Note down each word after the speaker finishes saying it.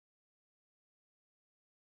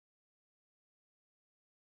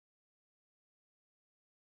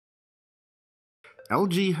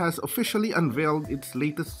LG has officially unveiled its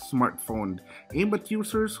latest smartphone, aimed at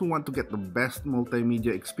users who want to get the best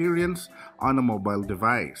multimedia experience on a mobile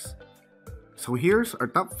device. So here's our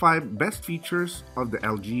top 5 best features of the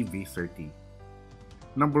LG V30.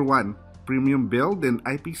 Number 1. Premium build and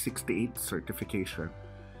IP68 certification.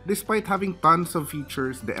 Despite having tons of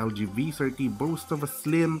features, the LG V30 boasts of a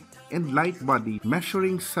slim and light body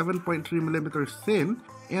measuring 7.3mm thin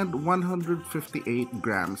and 158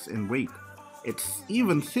 grams in weight. It's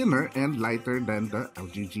even thinner and lighter than the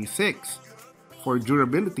LG G6. For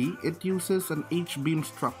durability, it uses an H-beam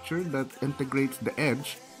structure that integrates the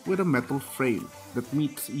edge with a metal frame that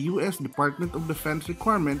meets US Department of Defense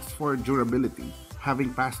requirements for durability,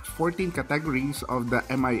 having passed 14 categories of the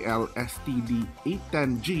MIL STD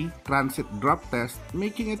 810G transit drop test,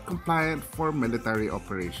 making it compliant for military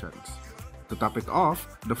operations. To top it off,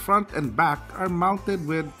 the front and back are mounted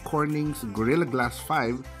with Corning's Gorilla Glass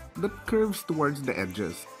 5 that curves towards the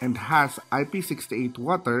edges and has IP68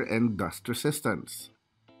 water and dust resistance.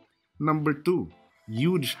 Number 2.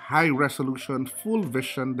 Huge high-resolution full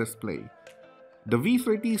vision display. The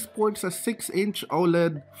V30 sports a 6-inch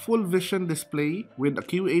OLED full vision display with a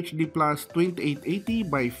QHD+ 2880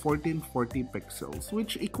 by 1440 pixels,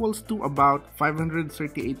 which equals to about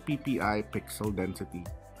 538 ppi pixel density.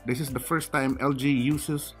 This is the first time LG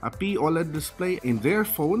uses a POLED display in their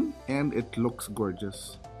phone, and it looks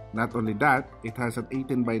gorgeous. Not only that, it has an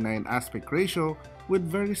 18:9 aspect ratio with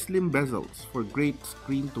very slim bezels for great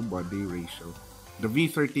screen-to-body ratio. The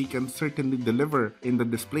V30 can certainly deliver in the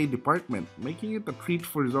display department, making it a treat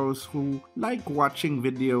for those who like watching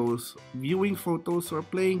videos, viewing photos, or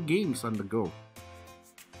playing games on the go.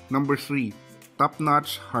 Number 3.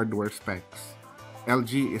 Top-notch hardware specs.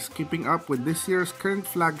 LG is keeping up with this year's current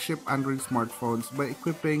flagship Android smartphones by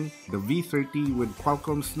equipping the V30 with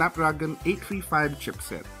Qualcomm Snapdragon 835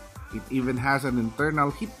 chipset. It even has an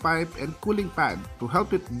internal heat pipe and cooling pad to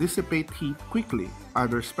help it dissipate heat quickly.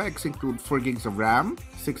 Other specs include 4GB of RAM,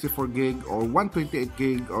 64GB or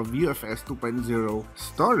 128GB of UFS 2.0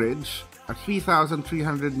 storage, a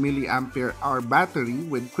 3300 mAh battery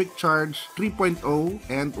with quick charge 3.0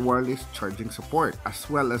 and wireless charging support, as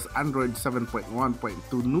well as Android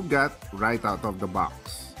 7.1.2 Nougat right out of the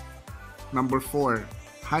box. Number 4.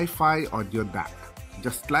 Hi-Fi audio DAC.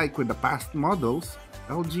 Just like with the past models,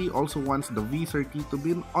 LG also wants the V30 to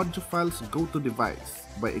be an audiophile's go-to device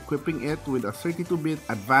by equipping it with a 32-bit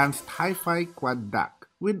advanced Hi-Fi quad DAC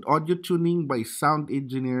with audio tuning by sound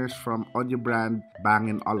engineers from audio brand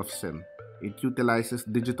Bang & Olufsen. It utilizes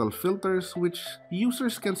digital filters which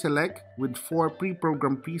users can select with 4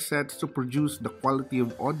 pre-programmed presets to produce the quality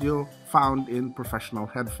of audio found in professional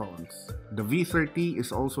headphones. The V30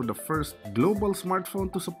 is also the first global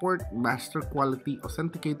smartphone to support master quality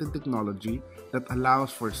authenticated technology that allows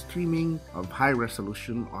for streaming of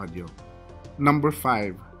high-resolution audio. Number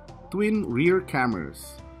 5. Twin rear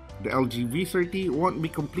cameras. The LG V30 won't be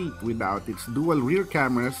complete without its dual rear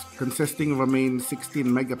cameras consisting of a main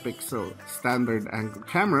 16-megapixel standard angle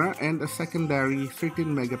camera and a secondary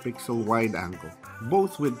 13-megapixel wide angle,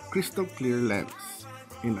 both with crystal clear lens.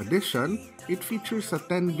 In addition, it features a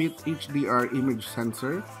 10-bit HDR image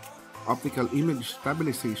sensor, optical image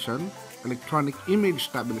stabilization, electronic image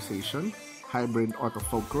stabilization, hybrid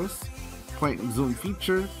autofocus, point zoom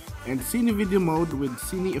feature, and Cine Video mode with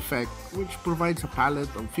Cine Effect, which provides a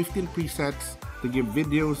palette of 15 presets to give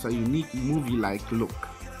videos a unique movie-like look.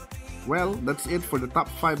 Well, that's it for the top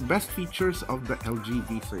 5 best features of the LG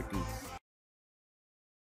V30.